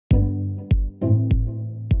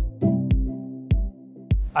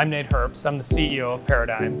I'm Nate Herbst. I'm the CEO of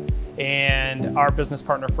Paradigm, and our business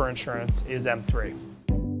partner for insurance is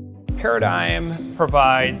M3. Paradigm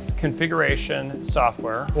provides configuration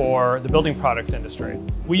software for the building products industry.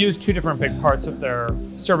 We use two different big parts of their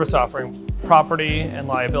service offering, property and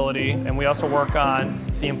liability, and we also work on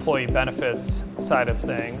the employee benefits side of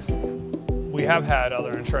things. We have had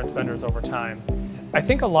other insurance vendors over time. I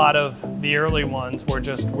think a lot of the early ones we're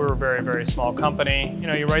a very, very small company. You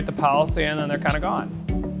know, you write the policy and then they're kind of gone.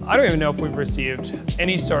 I don't even know if we've received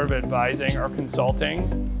any sort of advising or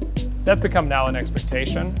consulting. That's become now an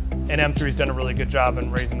expectation, and M3's done a really good job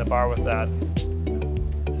in raising the bar with that.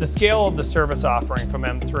 The scale of the service offering from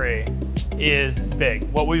M3 is big,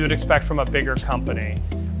 what we would expect from a bigger company.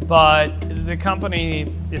 But the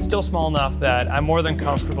company is still small enough that I'm more than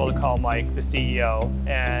comfortable to call Mike, the CEO,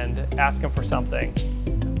 and ask him for something.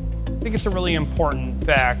 I think it's a really important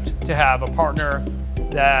fact to have a partner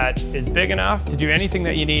that is big enough to do anything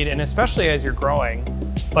that you need, and especially as you're growing,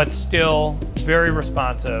 but still very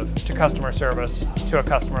responsive to customer service to a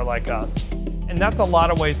customer like us. And that's a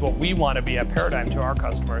lot of ways what we want to be at Paradigm to our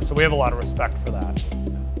customers, so we have a lot of respect for that.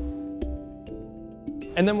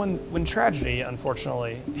 And then when tragedy,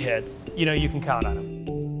 unfortunately, hits, you know, you can count on them.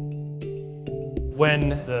 When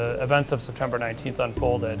the events of September 19th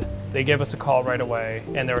unfolded, they gave us a call right away,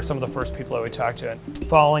 and they were some of the first people that we talked to.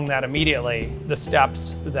 Following that immediately, the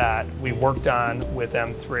steps that we worked on with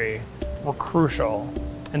M3 were crucial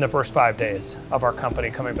in the first 5 days of our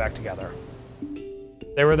company coming back together.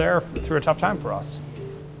 They were there through a tough time for us.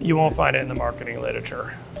 You won't find it in the marketing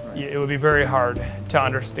literature. It would be very hard to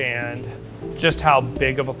understand just how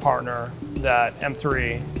big of a partner that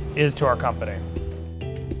M3 is to our company.